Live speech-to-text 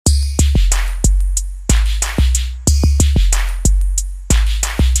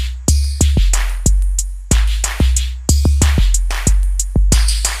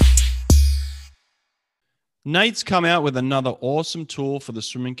Nate's come out with another awesome tool for the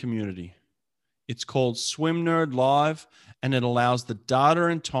swimming community. It's called Swim Nerd Live, and it allows the data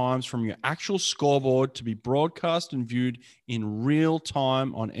and times from your actual scoreboard to be broadcast and viewed in real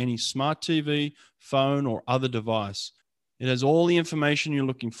time on any smart TV, phone, or other device. It has all the information you're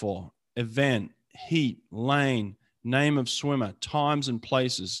looking for: event, heat, lane, name of swimmer, times, and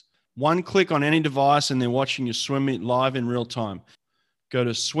places. One click on any device, and they're watching your swim meet live in real time. Go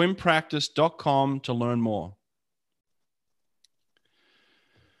to swimpractice.com to learn more.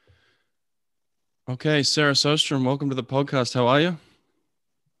 Okay, Sarah Sostrom, welcome to the podcast. How are you?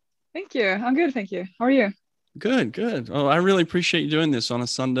 Thank you. I'm good. Thank you. How are you? Good, good. Oh, I really appreciate you doing this on a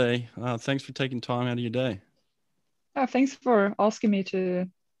Sunday. Thanks for taking time out of your day. Thanks for asking me to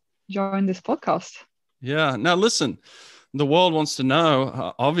join this podcast. Yeah. Now, listen, the world wants to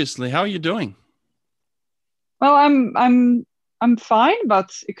know, obviously, how are you doing? Well, I'm fine,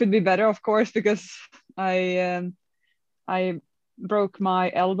 but it could be better, of course, because I broke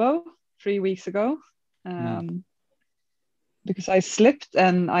my elbow 3 weeks ago. Because I slipped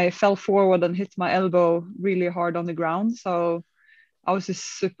and I fell forward and hit my elbow really hard on the ground. So I was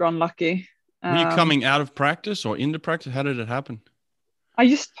just super unlucky. Were you coming out of practice or into practice? How did it happen? I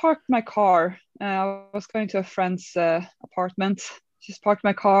just parked my car. I was going to a friend's apartment. Just parked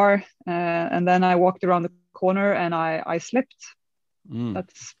my car, and then I walked around the corner and I slipped.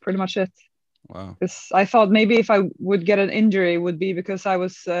 That's pretty much it. Wow. Because I thought maybe if I would get an injury, it would be because I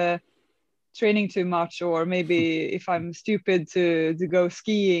was training too much, or maybe if I'm stupid to go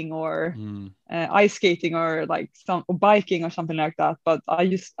skiing or ice skating or or biking or something like that. But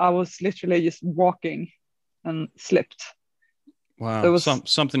I was literally just walking and slipped. Wow. So it was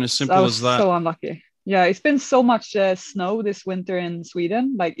something as simple as that. So unlucky. Yeah, it's been so much snow this winter in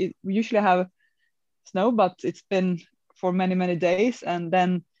Sweden. We usually have snow, but it's been for many, many days, and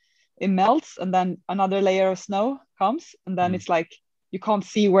then it melts, and then another layer of snow comes, and then it's like you can't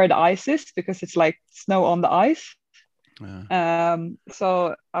see where the ice is because it's like snow on the ice. Yeah.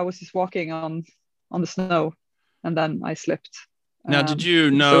 So I was just walking on the snow, and then I slipped. Now, did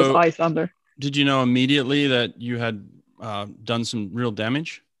you know there was ice under? Did you know immediately that you had done some real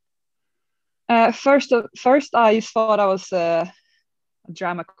damage? First, I just thought I was a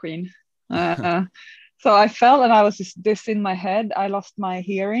drama queen. So I fell and I was just this in my head. I lost my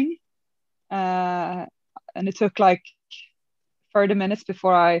hearing, and it took like 30 minutes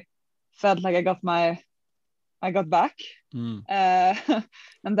before I felt like I got back. And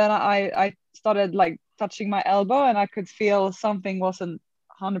then I started like touching my elbow, and I could feel something wasn't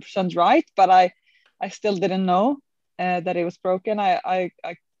 100% right, but I still didn't know that it was broken.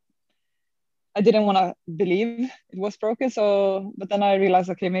 I didn't want to believe it was broken. But then I realized,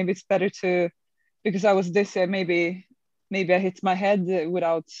 okay, maybe it's better because I was dizzy, maybe I hit my head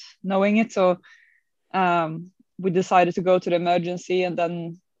without knowing it. So we decided to go to the emergency, and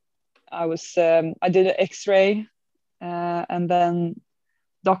then I did an X-ray, and then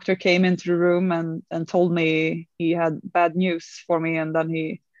doctor came into the room and told me he had bad news for me, and then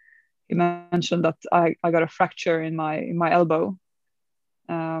he mentioned that I got a fracture in my elbow.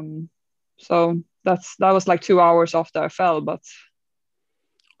 So that was like 2 hours after I fell, but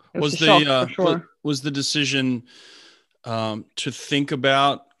it was a shock for sure. Was the decision to think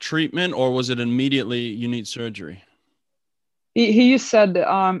about treatment, or was it immediately you need surgery? He just said,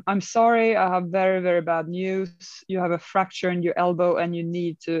 I'm sorry, I have very, very bad news. You have a fracture in your elbow and you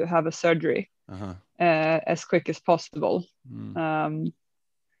need to have a surgery as quick as possible. But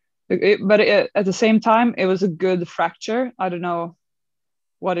at the same time, it was a good fracture. I don't know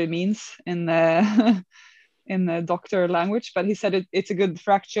what it means in the in the doctor language, but he said it's a good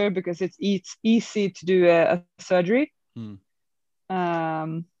fracture because it's easy to do a surgery. It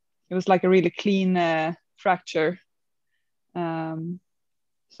was like a really clean fracture.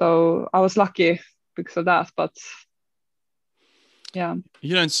 So I was lucky because of that, but yeah.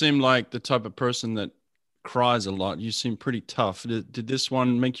 You don't seem like the type of person that cries a lot. You seem pretty tough. Did this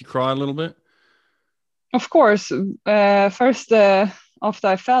one make you cry a little bit? Of course. First, after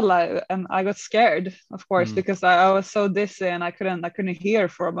I fell, I got scared, of course, because I was so dizzy and I couldn't hear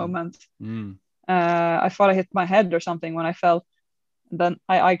for a moment. I thought I hit my head or something when I fell. And then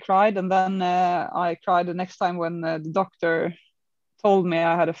I cried, and then I cried the next time when the doctor told me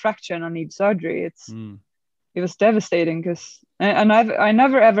I had a fracture and I need surgery. It was devastating because I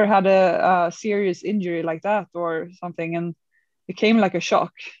never ever had a serious injury like that or something, and it came like a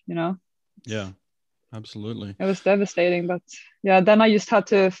shock, you know. Yeah, absolutely. It was devastating, but yeah, then I just had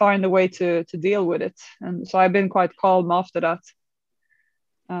to find a way to deal with it, and so I've been quite calm after that.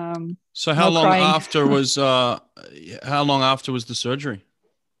 So how long after was the surgery?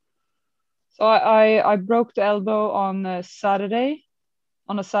 So I broke the elbow on a Saturday,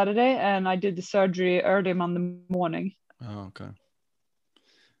 and I did the surgery early Monday morning. Oh, okay.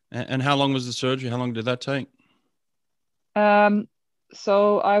 And how long was the surgery? How long did that take?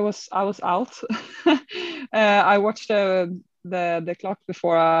 So I was out. I watched the clock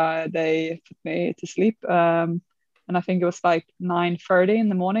before they put me to sleep, and I think it was like 9:30 in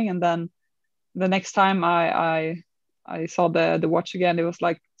the morning. And then the next time I saw the watch again, it was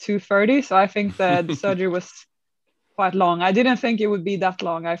like 2:30. So I think the surgery was quite long. I didn't think it would be that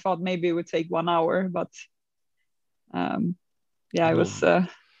long. I thought maybe it would take 1 hour, but it was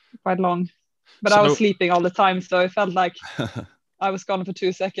quite long. But I was sleeping all the time, so it felt like I was gone for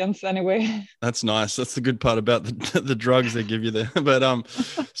 2 seconds anyway. That's nice. That's the good part about the drugs they give you there. But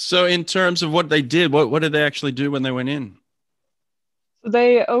so in terms of what they did, what did they actually do when they went in? So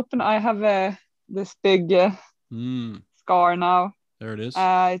they open. I have this big scar now. There it is.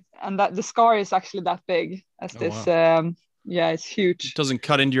 And that the scar is actually that big as this. Wow. It's huge. It doesn't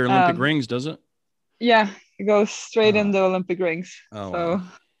cut into your Olympic rings, does it? Yeah, it goes straight in the Olympic rings. Oh, so,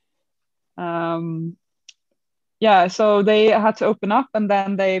 wow. So they had to open up, and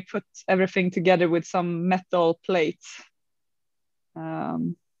then they put everything together with some metal plates. I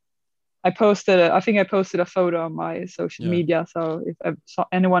think I posted a photo on my social media. So if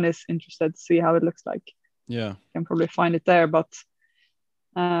anyone is interested to see how it looks like, you can probably find it there. But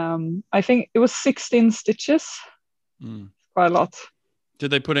I think it was 16 stitches. Quite a lot. Did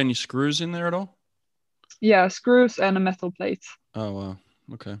they put any screws in there at all? Yeah, screws and a metal plate. Oh, wow.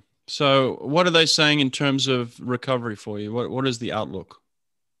 Okay. So what are they saying in terms of recovery for you? What is the outlook?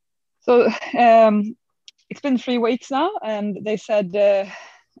 So it's been 3 weeks now, and they said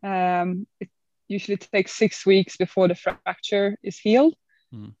it usually takes 6 weeks before the fracture is healed.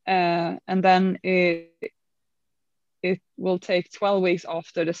 And then it will take 12 weeks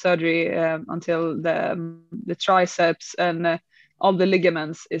after the surgery until the triceps and all the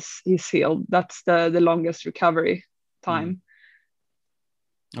ligaments is healed. That's the longest recovery time.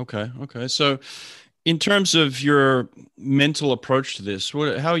 Okay. So in terms of your mental approach to this,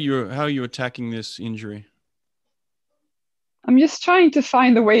 how are you attacking this injury? I'm just trying to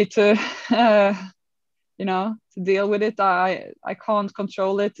find a way to to deal with it. I can't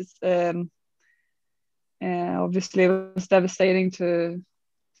control it. It's obviously it was devastating to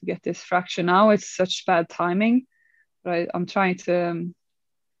get this fracture now. It's such bad timing, but I'm trying to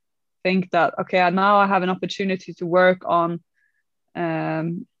think that, okay, now I have an opportunity to work on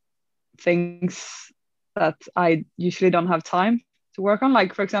things that I usually don't have time to work on.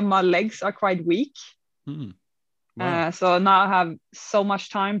 Like, for example, my legs are quite weak. Wow. So now I have so much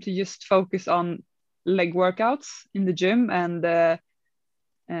time to just focus on leg workouts in the gym. And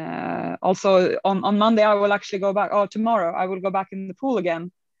also on Monday, I will actually go back. Tomorrow I will go back in the pool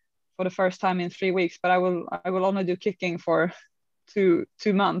again for the first time in 3 weeks, but I will only do kicking for two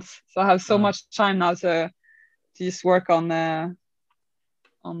months. So I have so much time now to just work on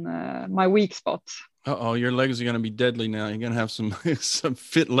my weak spot. Your legs are going to be deadly now. You're going to have some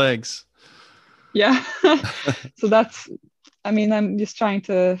fit legs. Yeah. So I'm just trying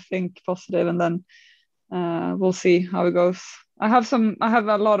to think positive, and then we'll see how it goes. I have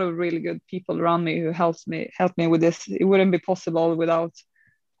a lot of really good people around me who help me with this. It wouldn't be possible without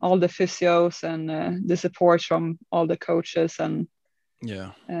all the physios and the support from all the coaches, and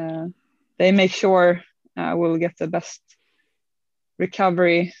they make sure we'll get the best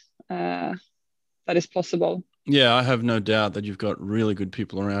recovery that is possible. Yeah, I have no doubt that you've got really good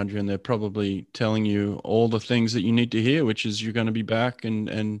people around you, and they're probably telling you all the things that you need to hear, which is you're going to be back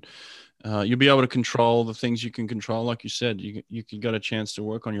and you'll be able to control the things you can control. Like you said, you got a chance to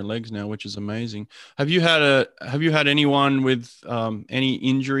work on your legs now, which is amazing. Have you had anyone with any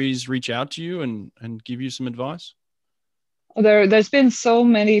injuries reach out to you and give you some advice? There's been so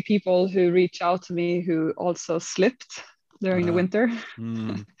many people who reach out to me who also slipped during the winter.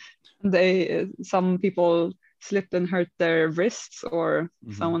 Some people slipped and hurt their wrists, or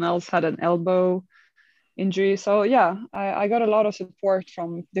someone else had an elbow injury. So I got a lot of support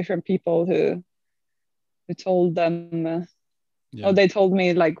from different people who told them they told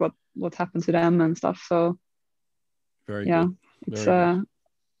me like what happened to them and stuff. So very good. It's good.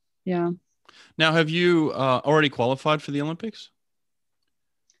 Now, have you already qualified for the Olympics?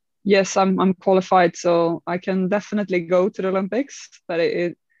 Yes, I'm qualified, so I can definitely go to the Olympics, but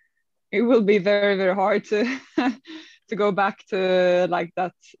it will be very, very hard to to go back to like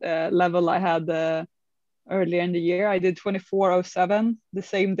that level I had earlier in the year. I did 24:07 the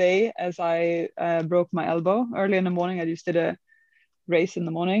same day as I broke my elbow. Early in the morning, I just did a race in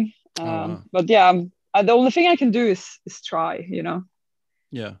the morning. But the only thing I can do is try,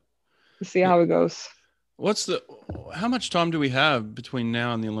 Yeah. to see how it goes. How much time do we have between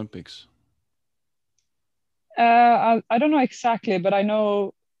now and the Olympics? I don't know exactly, but I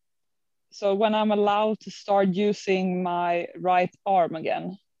know. So when I'm allowed to start using my right arm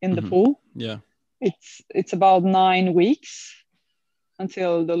again in the pool, yeah, it's about 9 weeks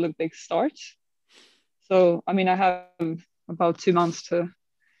until the Olympics starts. So I mean, I have about 2 months to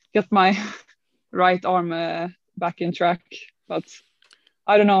get my right arm back in track, but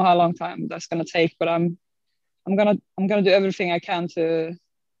I don't know how long time that's gonna take. But I'm gonna do everything I can to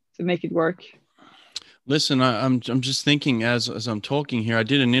make it work. Listen, I'm just thinking as I'm talking here. I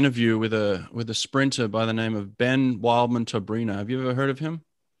did an interview with a sprinter by the name of Ben Wildman Tobrina. Have you ever heard of him?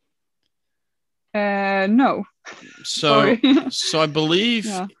 No. So I believe,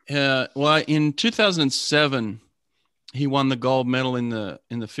 yeah. well, in 2007, he won the gold medal in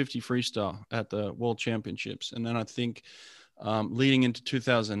the 50 freestyle at the World Championships, and then I think leading into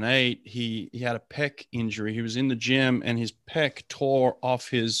 2008, he had a pec injury. He was in the gym and his pec tore off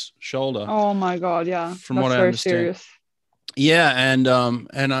his shoulder. Oh my God! Yeah, from what I understand. Serious. Yeah,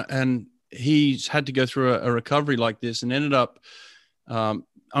 and he's had to go through a recovery like this, and ended up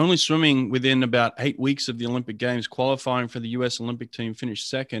only swimming within about 8 weeks of the Olympic Games, qualifying for the US Olympic team, finished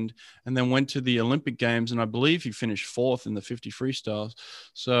second, and then went to the Olympic Games, and I believe he finished fourth in the 50 freestyles.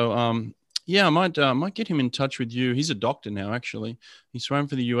 So yeah, I might get him in touch with you. He's a doctor now, actually. He swam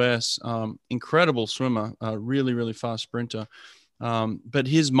for the US. Incredible swimmer, really, really fast sprinter. But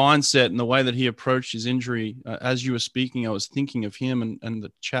his mindset and the way that he approached his injury, as you were speaking, I was thinking of him and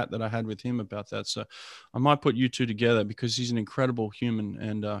the chat that I had with him about that. So I might put you two together, because he's an incredible human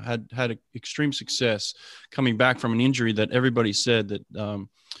and had extreme success coming back from an injury that everybody said that,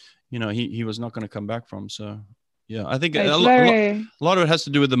 he was not going to come back from. So, yeah, I think a lot of it has to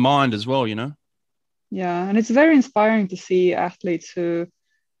do with the mind as well, Yeah, and it's very inspiring to see athletes who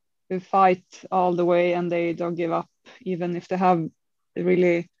fight all the way and they don't give up, even if they have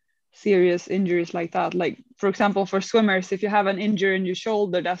really serious injuries like that. Like, for example, for swimmers, if you have an injury in your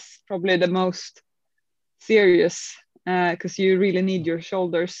shoulder, that's probably the most serious, because you really need your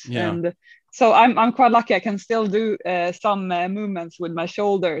shoulders. Yeah. And so I'm quite lucky. I can still do some movements with my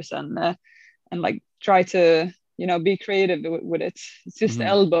shoulders and like try to be creative with it. It's just the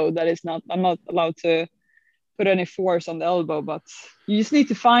elbow that is not. I'm not allowed to put any force on the elbow, but you just need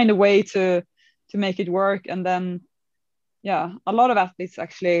to find a way to make it work. And then, yeah, a lot of athletes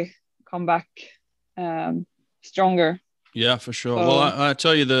actually come back stronger. Yeah, for sure. So, well, I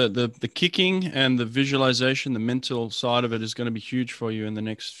tell you, the kicking and the visualization, the mental side of it is going to be huge for you in the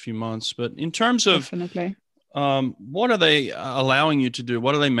next few months. But in terms of definitely, what are they allowing you to do?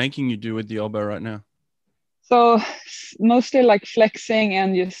 What are they making you do with the elbow right now? So mostly like flexing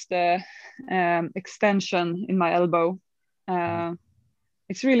and just extension in my elbow.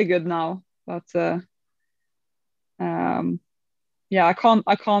 It's really good now, but yeah, I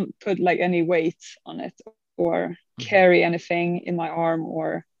can't put like any weight on it or carry anything in my arm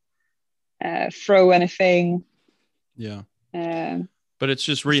or throw anything. Yeah. But it's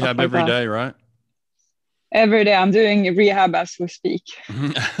just rehab like every day, right? Every day I'm doing rehab as we speak.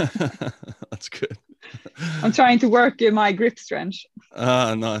 That's good. I'm trying to work in my grip strength.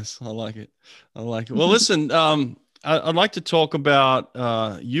 Nice. I like it. Well, listen, I'd like to talk about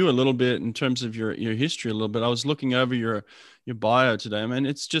you a little bit in terms of your history a little bit. I was looking over your bio today. I mean,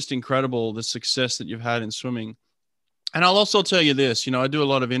 it's just incredible, the success that you've had in swimming. And I'll also tell you this, I do a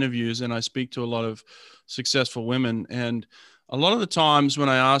lot of interviews and I speak to a lot of successful women. And a lot of the times when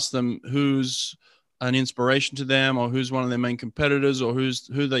I ask them who's an inspiration to them or who's one of their main competitors or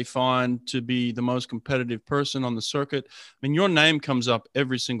who they find to be the most competitive person on the circuit, I mean, your name comes up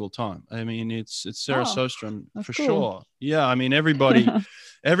every single time. I mean, it's Sarah Sjöström for sure. Yeah. I mean,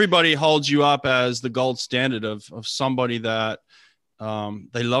 everybody holds you up as the gold standard of somebody that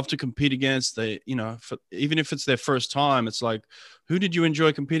they love to compete against. They, even if it's their first time, it's like, who did you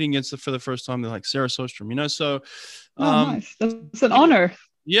enjoy competing against for the first time? They're like Sarah Sjöström, so. Nice. That's an honor.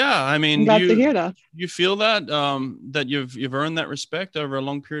 Yeah, I mean, I'm glad to hear that. You feel that that you've earned that respect over a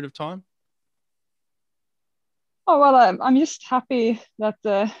long period of time? Oh well, I'm just happy that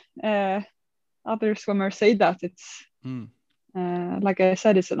other swimmers say that. It's like I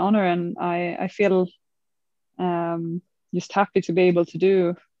said, it's an honor, and I feel just happy to be able to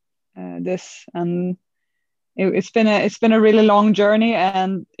do this. And it's been a really long journey,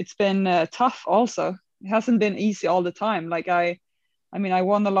 and it's been tough. Also, it hasn't been easy all the time. Like I mean, I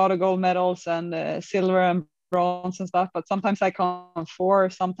won a lot of gold medals and silver and bronze and stuff, but sometimes I come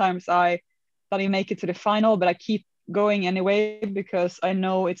fourth. Sometimes I don't even make it to the final, but I keep going anyway because I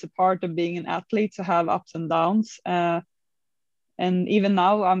know it's a part of being an athlete to have ups and downs. and even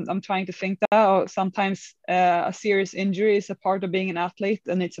now I'm trying to think that, or sometimes a serious injury is a part of being an athlete,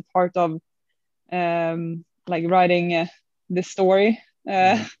 and it's a part of like writing the story.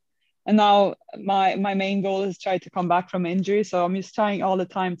 And now my main goal is try to come back from injury, so I'm just trying all the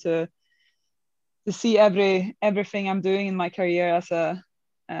time to see everything I'm doing in my career as a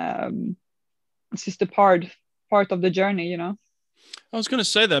it's just a part of the journey, you know. I was going to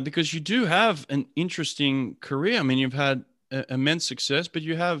say that because you do have an interesting career. I mean, you've had immense success, but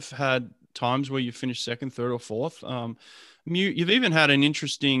you have had times where you finished second, third, or fourth. You've even had an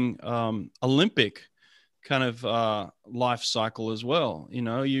interesting Olympic kind of life cycle as well. You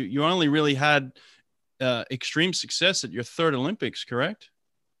know, you only really had extreme success at your third Olympics, correct?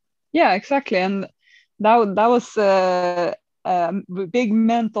 Yeah, exactly. And that was a big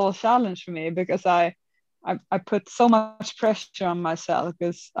mental challenge for me, because I put so much pressure on myself,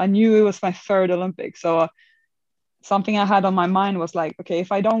 because I knew it was my third Olympics. So something I had on my mind was like, okay,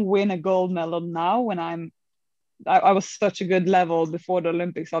 if I don't win a gold medal now, when I was such a good level before the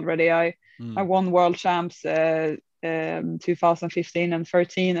Olympics already. I won world champs 2015 and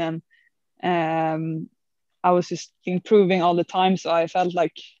 13, and I was just improving all the time. So I felt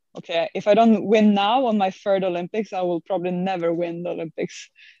like, okay, if I don't win now on my third Olympics, I will probably never win the Olympics.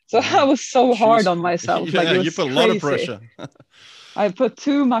 So I was so hard on myself. Yeah, like, it was you put crazy. A lot of pressure. I put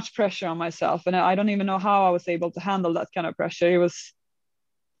too much pressure on myself, and I don't even know how I was able to handle that kind of pressure. It was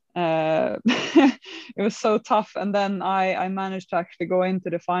it was so tough. And then I managed to actually go into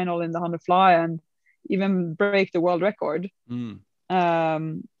the final in the 100 fly and even break the world record. You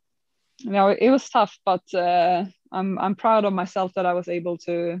know, it was tough, but I'm proud of myself that I was able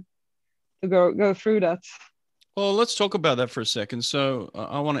to go through that. Well, let's talk about that for a second. So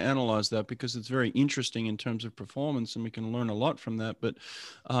I want to analyze that because it's very interesting in terms of performance, and we can learn a lot from that. But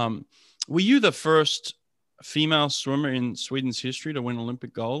were you the first female swimmer in Sweden's history to win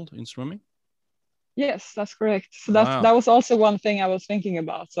Olympic gold in swimming? Yes, that's correct. So that was also one thing I was thinking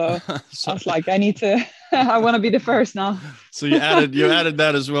about. So, I was like, I need to, I want to be the first now. So you added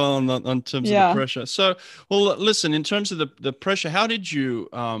that as well on terms of the pressure. So, well, listen, in terms of the pressure, how did you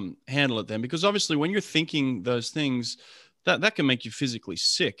handle it then? Because obviously when you're thinking those things, that can make you physically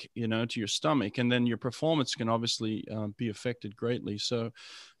sick, you know, to your stomach, and then your performance can obviously be affected greatly. So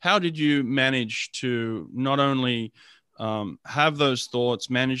how did you manage to not only have those thoughts,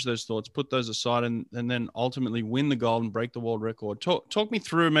 manage those thoughts, put those aside, and then ultimately win the gold and break the world record? Talk me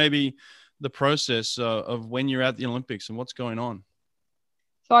through maybe the process of when you're at the Olympics and what's going on.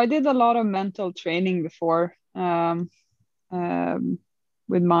 So I did a lot of mental training before with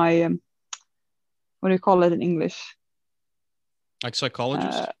my, what do you call it in English? Like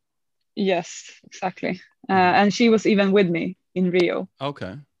psychologist? Yes, exactly. And she was even with me in Rio.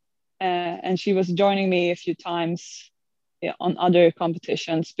 Okay. And she was joining me a few times on other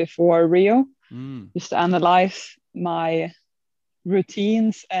competitions before Rio, just to analyze my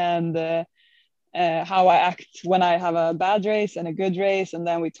routines and how I act when I have a bad race and a good race. And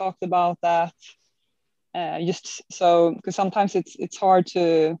then we talked about that. Just so, because sometimes it's hard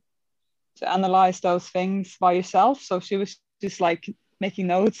to analyze those things by yourself. So she was just like making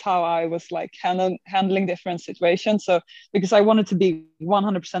notes how I was like handling different situations. So because I wanted to be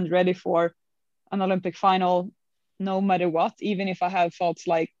 100% ready for an Olympic final, no matter what, even if I had thoughts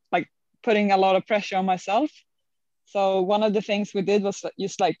like putting a lot of pressure on myself. So one of the things we did was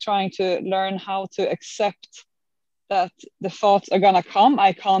just like trying to learn how to accept that the thoughts are gonna come.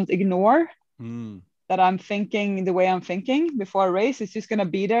 I can't ignore that I'm thinking the way I'm thinking before a race. It's just gonna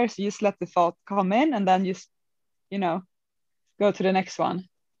be there. So just let the thought come in, and then just, you know, go to the next one,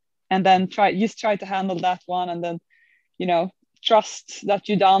 and then try to handle that one, and then, you know, trust that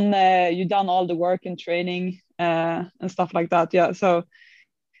you done all the work in training and stuff like that. Yeah, so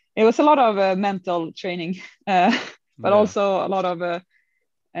it was a lot of mental training, but also a lot of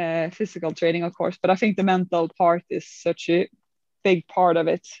physical training, of course. But I think the mental part is such a big part of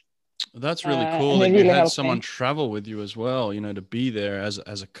it. That's really cool that you had someone travel with you as well, you know, to be there as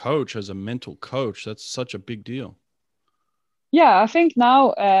a coach, as a mental coach. That's such a big deal. Yeah, I think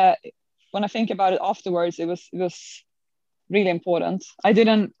now when I think about it afterwards, it was really important. I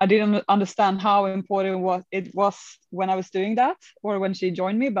didn't understand how important it was when I was doing that or when she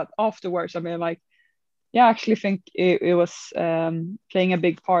joined me, but afterwards, I mean, like, yeah, I actually think it was playing a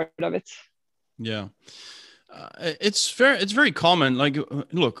big part of it. Yeah. It's very common. Like,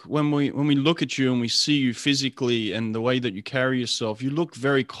 look, when we look at you and we see you physically and the way that you carry yourself, you look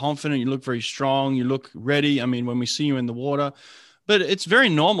very confident, you look very strong, you look ready. I mean, when we see you in the water, but it's very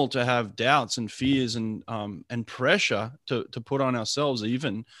normal to have doubts and fears and pressure to put on ourselves.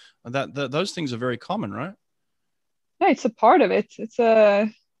 Even that those things are very common, right? yeah, it's a part of it. It's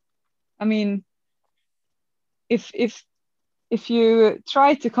I mean, if you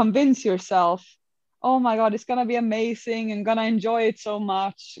try to convince yourself, oh my God, it's gonna be amazing and gonna enjoy it so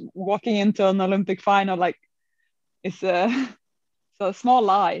much, walking into an Olympic final, like it's a, it's a small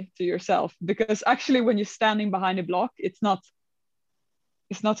lie to yourself, because actually when you're standing behind a block, it's not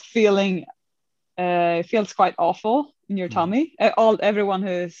feeling, it feels quite awful in your tummy. Everyone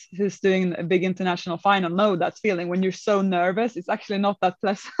who's doing a big international final know that feeling when you're so nervous. It's actually not that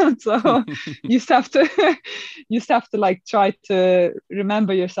pleasant. So you just have to like try to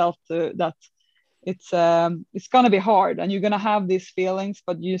remember yourself to that it's gonna be hard and you're gonna have these feelings,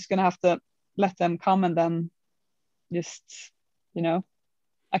 but you're just gonna have to let them come and then just, you know,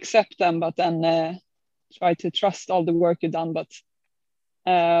 accept them, but then try to trust all the work you've done. But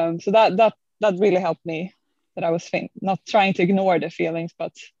so that really helped me, that I was not trying to ignore the feelings,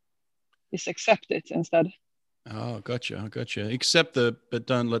 but just accept it instead. Oh, gotcha. Accept but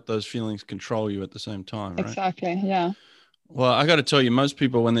don't let those feelings control you at the same time, right? Exactly. Yeah. Well, I got to tell you, most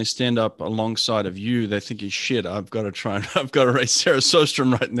people, when they stand up alongside of you, they're thinking, shit, I've got to race Sarah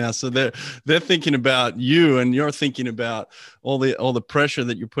Sjöström right now. So they're thinking about you, and you're thinking about all the pressure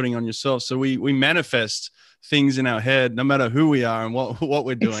that you're putting on yourself. So we manifest things in our head, no matter who we are and what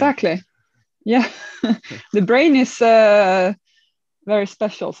we're doing. Exactly. Yeah. The brain is very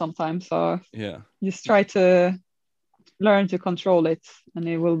special sometimes. So yeah, just try to learn to control it, and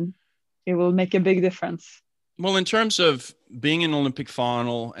it will make a big difference. Well, in terms of being in an Olympic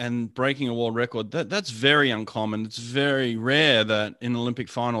final and breaking a world record, that's very uncommon. It's very rare that in an Olympic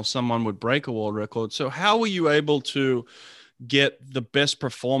final someone would break a world record. So how were you able to get the best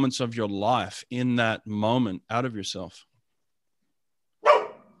performance of your life in that moment out of yourself?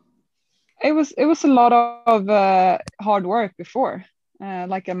 It was a lot of hard work before.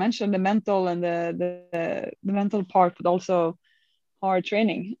 Like I mentioned, the mental and the mental part, but also hard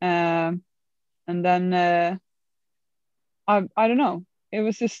training. And then I don't know. It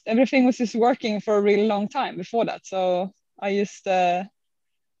was just, everything was just working for a really long time before that. So I just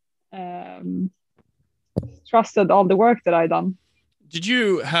trusted all the work that I done. Did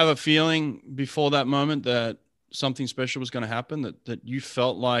you have a feeling before that moment that something special was going to happen, that you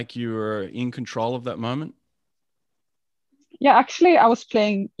felt like you were in control of that moment? Yeah, actually, I was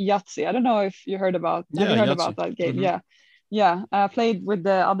playing Yahtzee. I don't know if you heard about. Yeah, have you heard Yahtzee. about that game? Mm-hmm. Yeah. I played with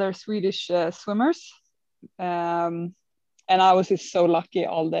the other Swedish swimmers, and I was just so lucky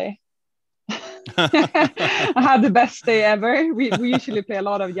all day. I had the best day ever. We usually play a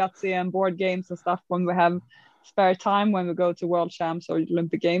lot of Yahtzee and board games and stuff when we have spare time, when we go to World Champs or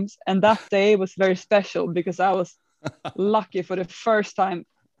Olympic Games. And that day was very special because I was lucky for the first time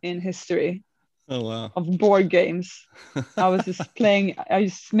in history. Oh, wow. Of board games. I was just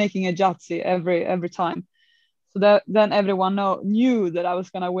making a Yahtzee every time. So that then everyone knew that I was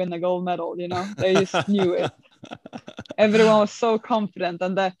gonna win a gold medal, you know. They just knew it. Everyone was so confident,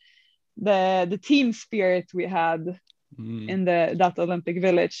 and the team spirit we had in that Olympic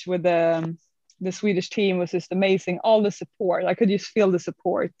village with the Swedish team was just amazing. All the support, I could just feel the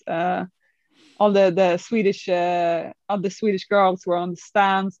support. All the Swedish girls were on the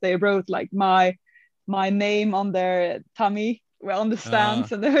stands. They wrote like my name on their tummy, on the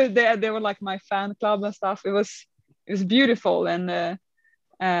stands, and they were like my fan club and stuff. It was beautiful, and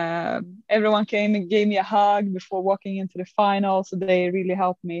everyone came and gave me a hug before walking into the final. So they really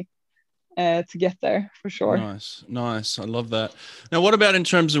helped me to get there, for sure. Nice. I love that. Now, what about in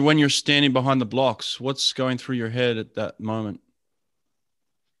terms of when you're standing behind the blocks? What's going through your head at that moment?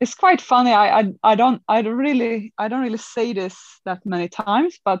 It's quite funny. I don't really say this that many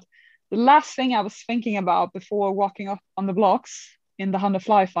times, but the last thing I was thinking about before walking up on the blocks in the 100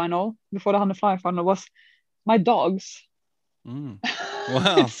 fly final, was my dogs. Wow.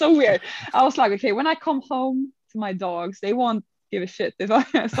 It's so weird. I was like, okay, when I come home to my dogs, they won't give a shit if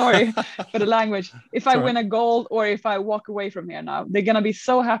I sorry for the language, if I win a gold or if I walk away from here now. They're gonna be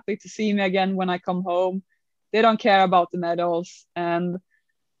so happy to see me again when I come home. They don't care about the medals, and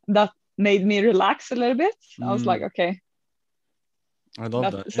that made me relax a little bit. I was like, okay, I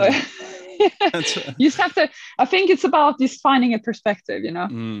love that. So you just have to, I think it's about just finding a perspective, you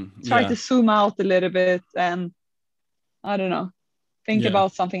know. Try to zoom out a little bit, and I don't know, think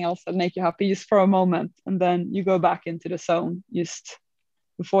about something else that make you happy just for a moment, and then you go back into the zone just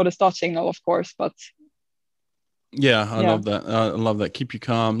before the start signal, of course. But I love that. I love that. Keep you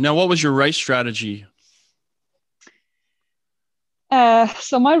calm. Now, what was your race strategy?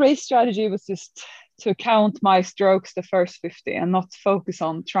 So my race strategy was just to count my strokes the first 50 and not focus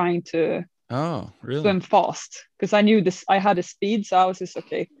on trying to swim fast, because I knew I had a speed. So I was just,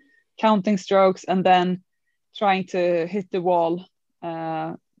 okay, counting strokes and then trying to hit the wall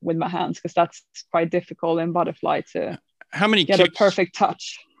with my hands, because that's quite difficult in butterfly to get a perfect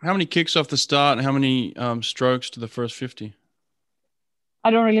touch. How many kicks off the start and how many strokes to the first 50? I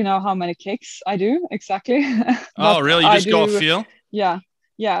don't really know how many kicks I do exactly. Oh, really? You just go off feel? Yeah.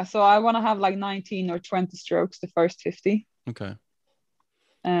 Yeah. So I want to have like 19 or 20 strokes the first 50. Okay.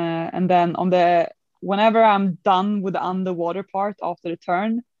 And then whenever I'm done with the underwater part after the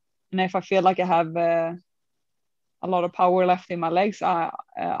turn, and if I feel like I have a lot of power left in my legs,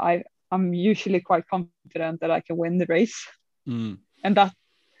 I'm usually quite confident that I can win the race. And that,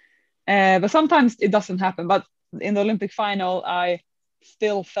 but sometimes it doesn't happen. But in the Olympic final, I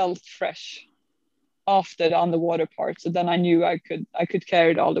still felt fresh after the underwater part. So then I knew I could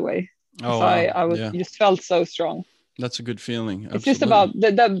carry it all the way. Oh, wow. I just felt so strong. That's a good feeling. It's just about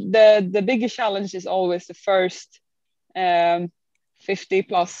the biggest challenge is always the first 50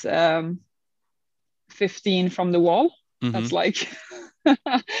 plus 15 from the wall. Mm-hmm. That's like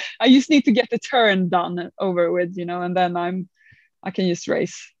I just need to get the turn done over with, and then I can just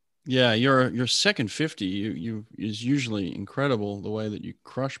race. Yeah, your second 50 you is usually incredible, the way that you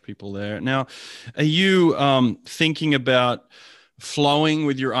crush people there. Now, are you thinking about flowing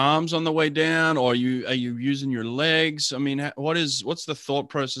with your arms on the way down, or are you using your legs? I mean, what's the thought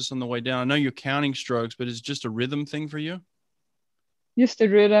process on the way down? I know you're counting strokes, but is it just a rhythm thing for you? Just a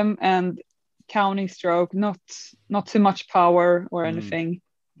rhythm and counting stroke, not too much power or anything.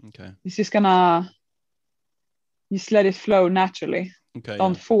 Okay. It's just gonna just let it flow naturally. Okay.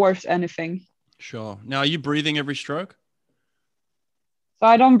 Don't force anything. Sure. Now, are you breathing every stroke? So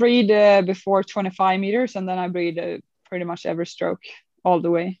I don't breathe before 25 meters, and then I breathe pretty much every stroke all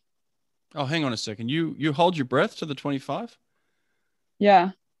the way. Oh, hang on a second. You hold your breath to the 25?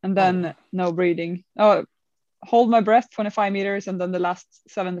 Yeah, and then no breathing. Oh, hold my breath 25 meters, and then the last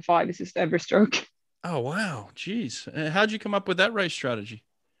 75 is just every stroke. Oh, wow. Jeez. How'd you come up with that race strategy?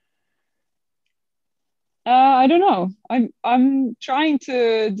 I don't know. I'm trying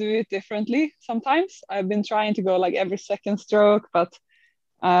to do it differently. Sometimes I've been trying to go like every second stroke, but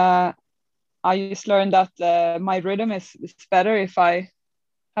I just learned that my rhythm is better if I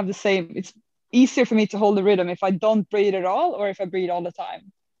have the same. It's easier for me to hold the rhythm if I don't breathe at all, or if I breathe all the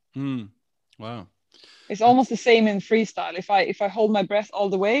time. Wow. It's almost the same in freestyle. If I hold my breath all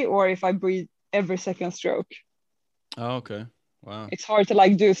the way, or if I breathe every second stroke. Oh, okay. Wow. It's hard to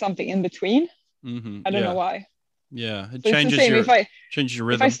like do something in between. Mm-hmm. I don't know why. Yeah, it so changes your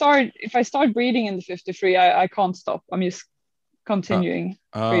rhythm. If I start breathing in the 53, I can't stop. I'm just continuing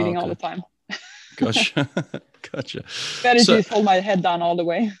breathing all the time. Gotcha. Better just hold my head down all the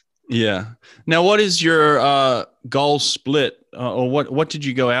way. Yeah. Now, what is your goal split, or what did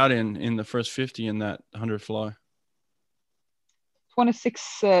you go out in the first 50 in that 100 fly?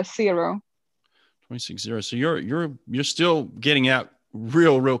 26.0. 26.0. So you're still getting out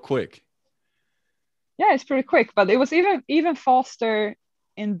real quick. Yeah, it's pretty quick, but it was even faster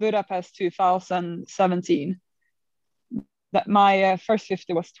in Budapest 2017. That my first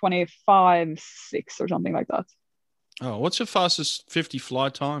 50 was 25.6 or something like that. Oh, what's your fastest 50 fly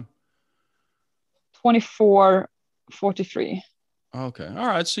time? 24.43. Okay, all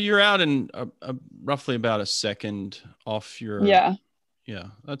right. So you're out in roughly about a second off your. Yeah.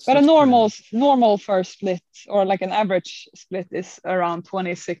 That's a normal first split, or like an average split, is around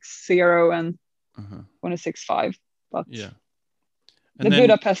 26.0 and 26.5. But yeah, and the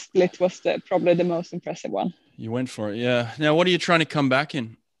Budapest split was probably the most impressive one. You went for it, yeah. Now, what are you trying to come back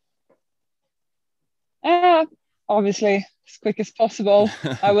in? Obviously, as quick as possible.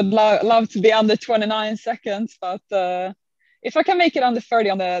 I would love to be under 29 seconds, but if I can make it under 30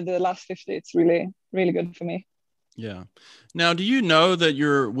 on the last 50, it's really, really good for me. Yeah. Now, do you know that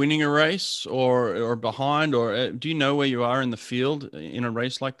you're winning a race or behind, or do you know where you are in the field in a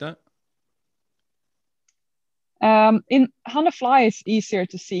race like that? In 100 fly, it's easier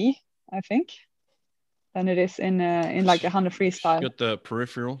to see, I think, than it is in like 100 freestyle. You got the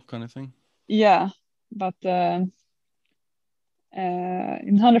peripheral kind of thing. Yeah, but in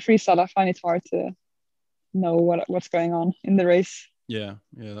 100 freestyle, I find it hard to know what's going on in the race. Yeah,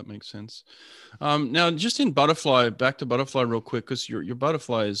 that makes sense. Now, just in butterfly, back to butterfly real quick, because your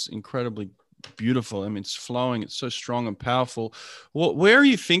butterfly is incredibly beautiful. I mean, it's flowing. It's so strong and powerful. Well, where are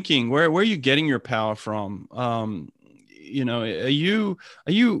you thinking? Where are you getting your power from? Are you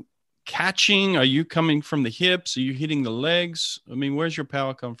catching? Are you coming from the hips? Are you hitting the legs? I mean, where's your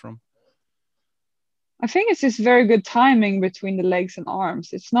power come from? I think it's just very good timing between the legs and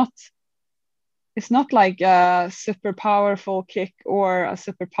arms. It's not like a super powerful kick or a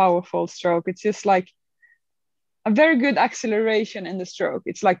super powerful stroke. It's just like a very good acceleration in the stroke.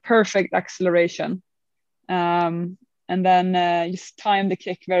 It's like perfect acceleration. And then just time the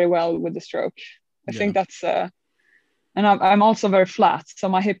kick very well with the stroke. I think that's and I'm also very flat, so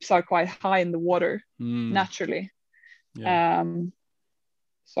my hips are quite high in the water naturally. Yeah.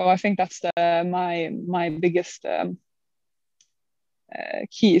 So I think that's my biggest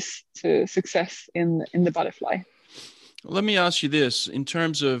keys to success in the butterfly. Let me ask you this: in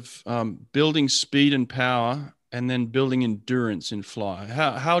terms of building speed and power, and then building endurance in fly,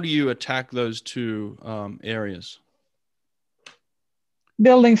 how do you attack those two areas?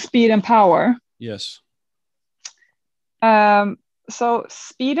 Building speed and power. Yes. So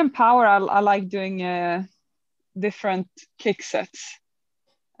speed and power, I like doing different kick sets,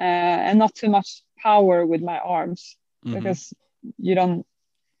 and not too much power with my arms, because you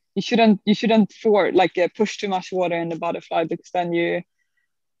shouldn't push too much water in the butterfly, because then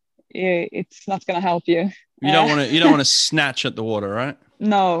it's not going to help you. You don't want to snatch at the water, right?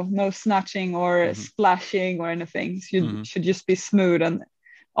 No snatching or splashing or anything. You should just be smooth, and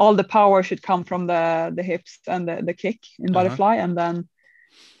all the power should come from the hips and the kick in butterfly. And then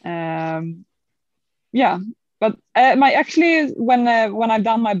but when I've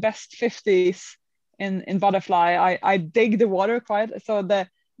done my best 50s in butterfly, I dig the water quite, so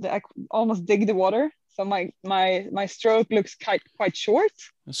I almost dig the water, so my stroke looks quite short.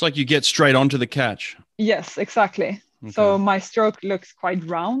 It's like you get straight onto the catch. Yes, exactly. Okay. So my stroke looks quite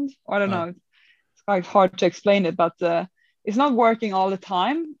round. I don't know, it's quite hard to explain it, but it's not working all the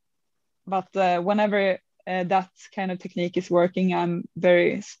time. But whenever that kind of technique is working, I'm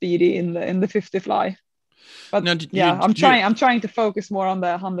very speedy in the 50 fly. But now, I'm trying to focus more on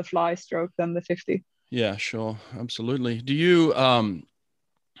the 100 fly stroke than the 50. Yeah, sure, absolutely. Do you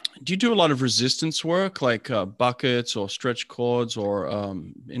do a lot of resistance work, like buckets or stretch cords or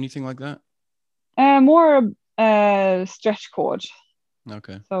anything like that? More stretch cord.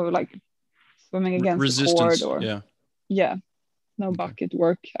 Okay. So like swimming against resistance, the cord, or no bucket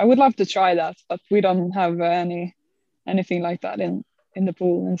work. I would love to try that, but we don't have anything like that in the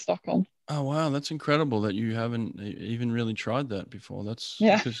pool in Stockholm. Oh wow, that's incredible that you haven't even really tried that before. That's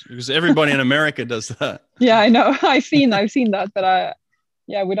because everybody in America does that. Yeah, I know. I've seen that, but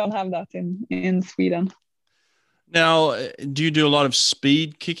we don't have that in Sweden. Now, do you do a lot of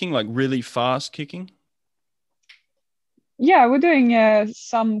speed kicking, like really fast kicking? Yeah, we're doing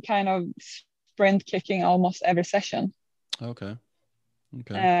some kind of sprint kicking almost every session. Okay.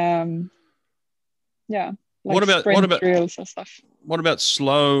 Yeah. Like what about drills and stuff? What about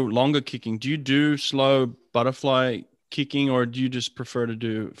slow, longer kicking? Do you do slow butterfly kicking, or do you just prefer to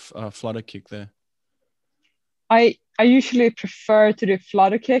do flutter kick there? I usually prefer to do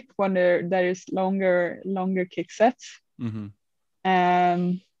flutter kick when there is longer kick sets.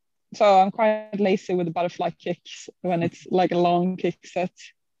 So I'm quite lazy with the butterfly kicks when it's like a long kick set.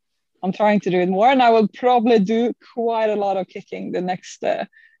 I'm trying to do it more, and I will probably do quite a lot of kicking the next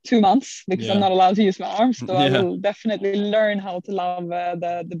 2 months, because I'm not allowed to use my arms. So I will definitely learn how to love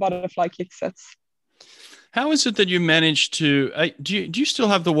the butterfly kick sets. How is it that you managed to? Do you still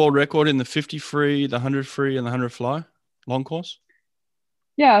have the world record in the 50 free, the 100 free, and the 100 fly long course?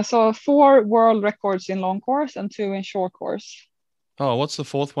 Yeah, so 4 world records in long course and 2 in short course. Oh, what's the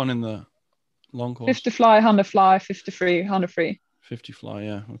 4th one in the long course? 50 fly, 100 fly, 50 free, 100 free. 50 fly,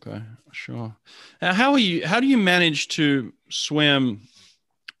 yeah, okay, sure. Now, how do you manage to swim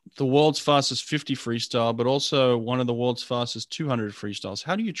the world's fastest 50 freestyle, but also one of the world's fastest 200 freestyles?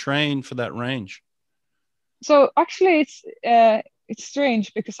 How do you train for that range? So actually, it's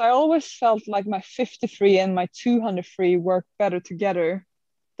strange, because I always felt like my 50 free and my 200 free work better together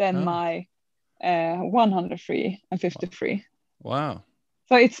than my 100 free and 50 free. Wow.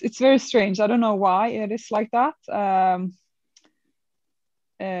 So it's very strange. I don't know why it is like that.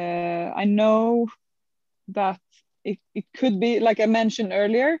 I know that it could be, like I mentioned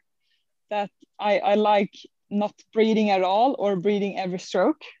earlier, that I like not breathing at all or breathing every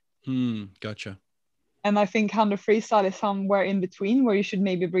stroke. Gotcha. And I think 100 freestyle is somewhere in between, where you should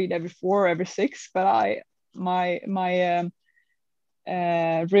maybe breathe every 4 or every 6. But my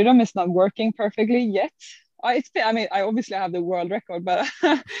rhythm is not working perfectly yet. I obviously have the world record, but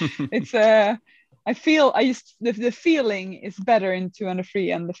it's I feel the feeling is better in 200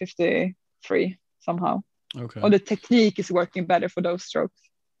 free and the 50 free somehow. Okay. Or the technique is working better for those strokes.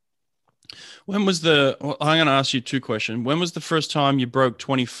 I'm going to ask you 2 questions. When was the first time you broke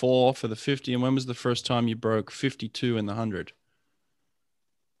 24 for the 50, and when was the first time you broke 52 in the 100?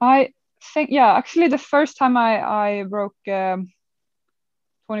 I think, actually the first time I broke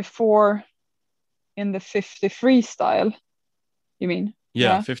 24 in the 50 freestyle, you mean?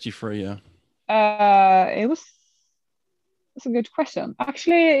 Yeah, 50 free, yeah. It was that's a good question.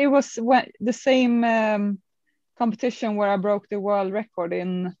 Actually, it was the same competition where I broke the world record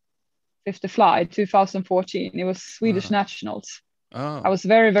in 50 fly 2014. It was Swedish nationals. Oh. I was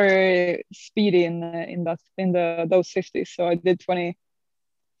very, very speedy in those 50s. So I did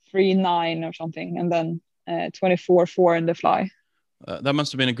 23.9 or something, and then 24.4 in the fly. That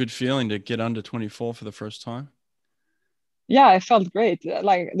must have been a good feeling to get under 24 for the first time. Yeah, I felt great.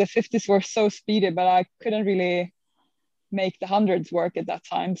 Like the 50s were so speedy, but I couldn't really make the hundreds work at that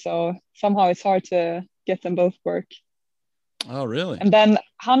time. So somehow it's hard to get them both work. Oh, really? And then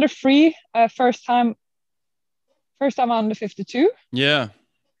 100 free, first time under 52. Yeah.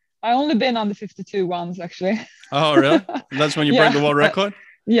 I only been under 52 once, actually. Oh, really? That's when you broke the world record?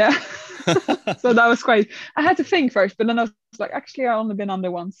 Yeah. So that was quite, I had to think first, but then I was like, actually, I only been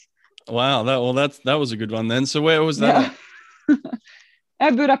under once. Wow. That was a good one then. So where was that? Yeah.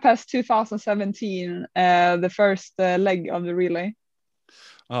 At Budapest 2017, the first leg of the relay.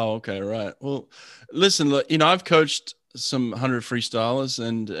 Oh, okay. Right. Well, listen, look, I've coached some 100 freestylers,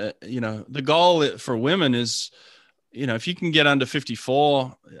 and, the goal for women is, if you can get under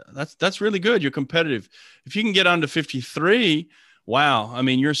 54, that's really good. You're competitive. If you can get under 53, wow. I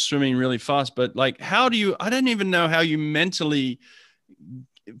mean, you're swimming really fast, but like, I don't even know how you mentally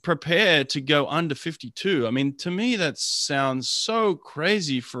prepare to go under 52. I mean, to me, that sounds so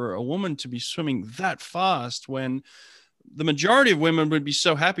crazy for a woman to be swimming that fast when the majority of women would be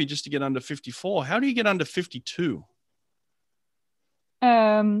so happy just to get under 54. How do you get under 52?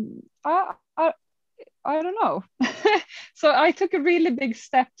 I don't know. So I took a really big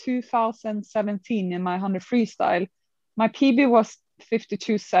step 2017 in my 100 freestyle. My PB was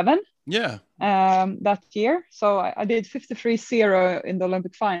 52.7. Yeah. That year. So I did 53.0 in the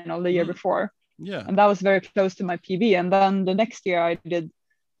Olympic final the year before. Yeah. And that was very close to my PB. And then the next year I did,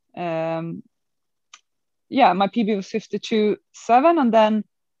 my PB was 52.7. And then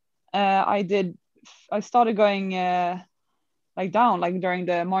I started going down, like during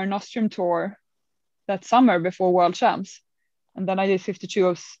the Mare Nostrum tour that summer before World Champs. And then I did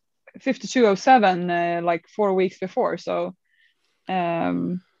 52.07 like 4 weeks before. So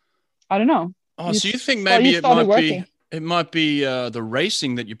I don't know. Oh, so you think maybe it might be the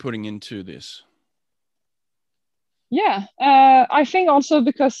racing that you're putting into this? Yeah, I think also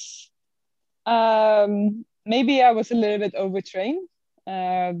because maybe I was a little bit overtrained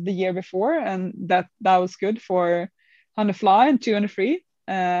the year before, and that was good for 100 fly and 200 free.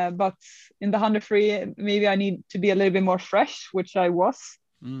 But in the 100 free, maybe I need to be a little bit more fresh, which I was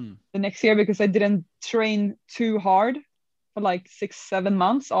the next year because I didn't train too hard for like 6-7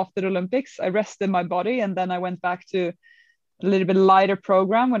 months after the Olympics. I rested my body, and then I went back to a little bit lighter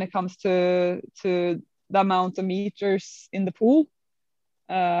program when it comes to the amount of meters in the pool.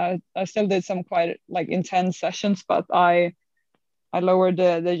 I still did some quite like intense sessions, but I lowered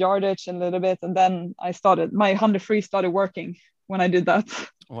the yardage a little bit, and then my 100 free started working when I did that.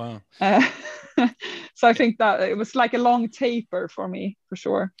 Wow. So I think that it was like a long taper for me, for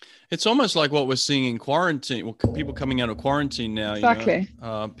sure. It's almost like what we're seeing in quarantine. Well, people coming out of quarantine now. Exactly.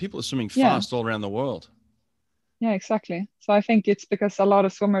 People are swimming fast all around the world. Yeah, exactly. So I think it's because a lot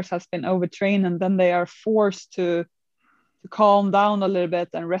of swimmers has been overtrained, and then they are forced to calm down a little bit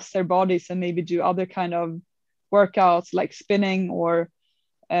and rest their bodies and maybe do other kind of workouts like spinning or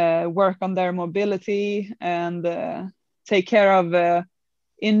work on their mobility and take care of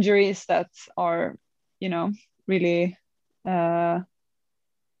injuries that are, really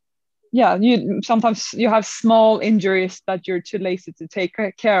sometimes you have small injuries that you're too lazy to take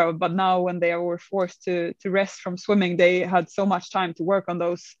care of, but now when they were forced to rest from swimming, they had so much time to work on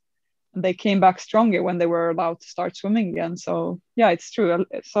those, and they came back stronger when they were allowed to start swimming again. So yeah, it's true,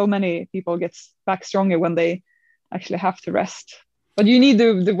 so many people get back stronger when they actually have to rest, but you need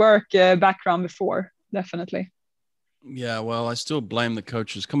the work background before, definitely. Yeah, well, I still blame the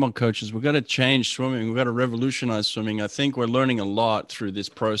coaches. Come on, coaches. We've got to change swimming. We've got to revolutionize swimming. I think we're learning a lot through this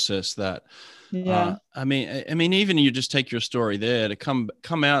process that, I mean, even you just take your story there to come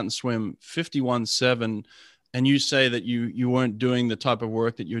out and swim 51.7, and you say that you weren't doing the type of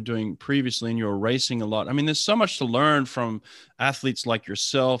work that you were doing previously and you were racing a lot. I mean, there's so much to learn from athletes like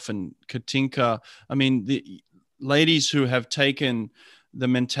yourself and Katinka. I mean, the ladies who have taken the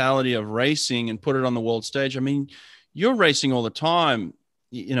mentality of racing and put it on the world stage. I mean, you're racing all the time,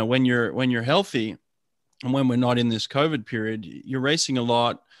 when you're healthy, and when we're not in this COVID period, you're racing a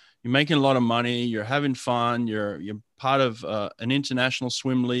lot, you're making a lot of money, you're having fun, you're part of an international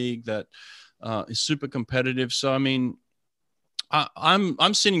swim league that is super competitive. So, I mean,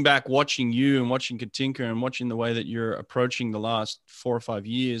 I'm sitting back watching you and watching Katinka and watching the way that you're approaching the last 4 or 5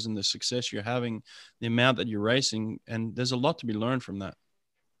 years and the success you're having, the amount that you're racing, and there's a lot to be learned from that.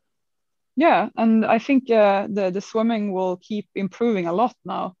 Yeah, and I think the swimming will keep improving a lot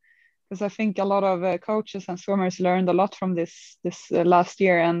now, because I think a lot of coaches and swimmers learned a lot from this last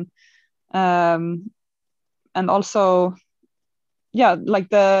year, and also, yeah, like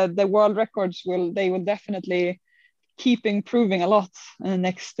the world records will definitely keep improving a lot in the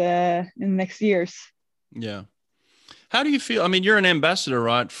next years. Yeah. How do you feel? I mean, you're an ambassador,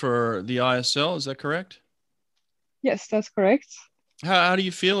 right, for the ISL? Is that correct? Yes, that's correct. How do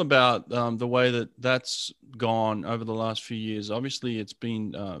you feel about the way that that's gone over the last few years? Obviously, it's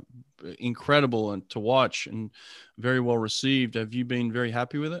been incredible and to watch and very well received. Have you been very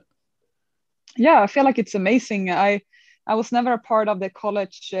happy with it? Yeah, I feel like it's amazing. I was never a part of the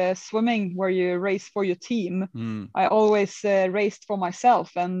college swimming where you race for your team. I always raced for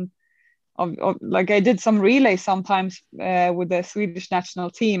myself, and like I did some relays sometimes with the Swedish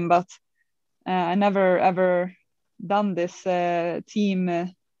national team, but I never ever done this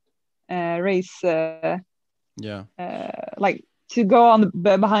team race. Like to go on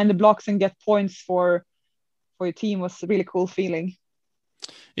behind the blocks and get points for your team was a really cool feeling.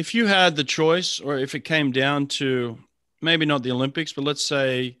 If you had the choice, or if it came down to maybe not the Olympics, but let's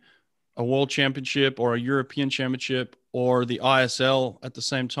say a world championship or a European championship or the ISL at the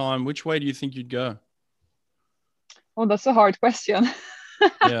same time, which way do you think you'd go? Oh, that's a hard question.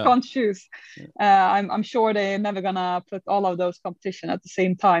 Yeah. I can't choose. I'm sure they're never gonna put all of those competition at the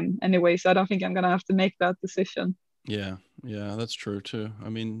same time anyway, so I don't think I'm gonna have to make that decision. Yeah, that's true too. I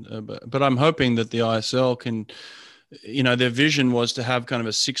mean, but I'm hoping that the ISL can, their vision was to have kind of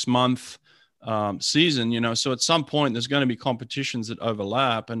a 6-month season, so at some point there's going to be competitions that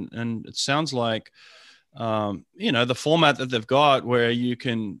overlap, and it sounds like, the format that they've got where you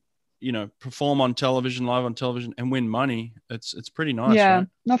can, perform on television, live on television, and win money. It's pretty nice. Yeah. Right?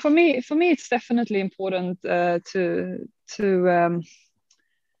 No, for me, it's definitely important to.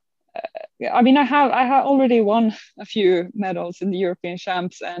 I mean, I have already won a few medals in the European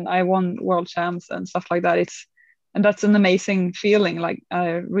champs, and I won world champs and stuff like that. And that's an amazing feeling. Like I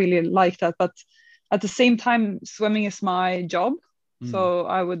really like that. But at the same time, swimming is my job, so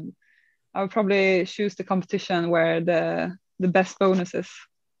I would probably choose the competition where the best bonuses.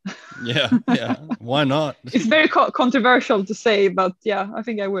 Yeah. Why not? It's very controversial to say, but yeah, I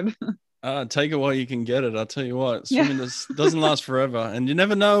think I would. Take it while you can get it. I'll tell you what, swimming doesn't last forever, and you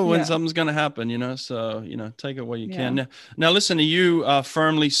never know when something's going to happen, so, take it while you can. Now, listen, are you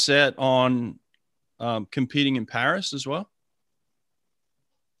firmly set on competing in Paris as well?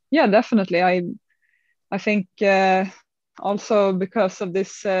 Yeah, definitely. I think also because of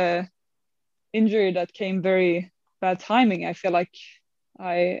this injury that came very bad timing, I feel like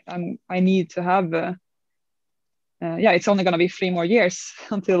I need to have it's only going to be 3 more years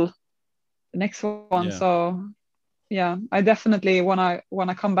until the next one. So yeah, I definitely want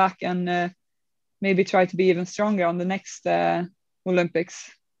to come back and maybe try to be even stronger on the next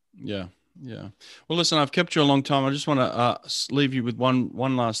Olympics. Yeah. Well, listen, I've kept you a long time. I just want to leave you with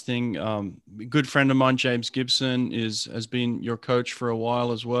one last thing. A good friend of mine, James Gibson, has been your coach for a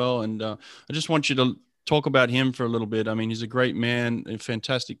while as well, and I just want you to talk about him for a little bit. I mean, he's a great man, a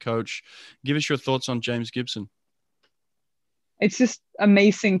fantastic coach. Give us your thoughts on James Gibson. It's just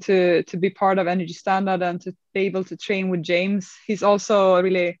amazing to be part of Energy Standard and to be able to train with James. He's also a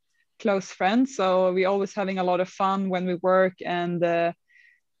really close friend, so we're always having a lot of fun when we work. And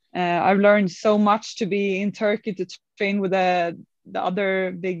I've learned so much to be in Turkey to train with the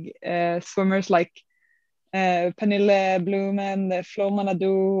other big swimmers like Pernille Blumen, Flo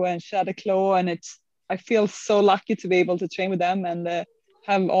Manadou, and Shada Klo. And I feel so lucky to be able to train with them and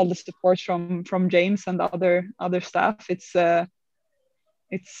have all the support from James and the other staff. It's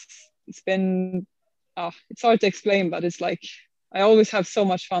been it's hard to explain, but it's like I always have so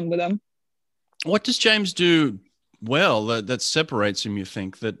much fun with them. What does James do well that separates him, you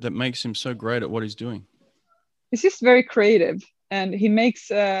think, that makes him so great at what he's doing? He's just very creative, and he makes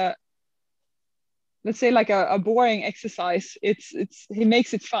let's say like a boring exercise, he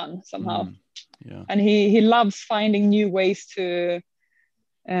makes it fun somehow. And he loves finding new ways to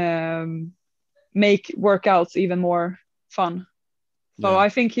make workouts even more fun. So I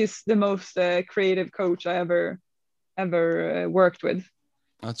think he's the most creative coach I ever worked with.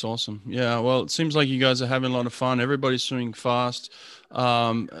 That's awesome. Yeah. Well, it seems like you guys are having a lot of fun. Everybody's swimming fast.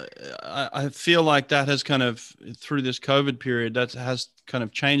 I feel like that has kind of, through this COVID period, that has kind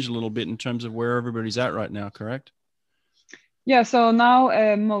of changed a little bit in terms of where everybody's at right now, correct? Yeah, so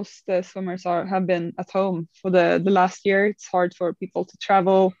now most swimmers have been at home for the last year. It's hard for people to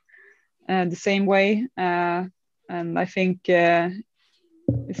travel the same way, and I think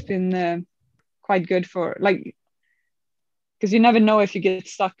it's been quite good for like, because you never know if you get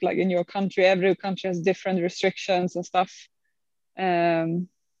stuck like in your country. Every country has different restrictions and stuff. Um,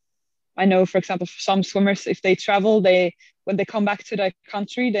 I know, for example, for some swimmers, if they travel, they when they come back to their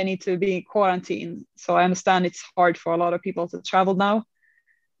country, they need to be quarantined. So I understand it's hard for a lot of people to travel now.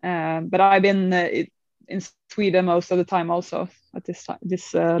 But I've been in Sweden most of the time, also at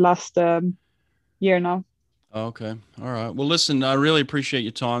this last year now. Okay. All right. Well, listen, I really appreciate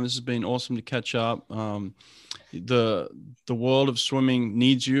your time. This has been awesome to catch up. The the world of swimming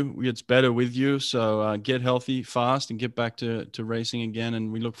needs you. It's better with you. So get healthy fast and get back to racing again.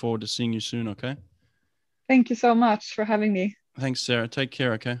 And we look forward to seeing you soon. Okay. Thank you so much for having me. Thanks, Sarah. Take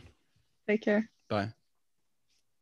care. Okay. Take care. Bye.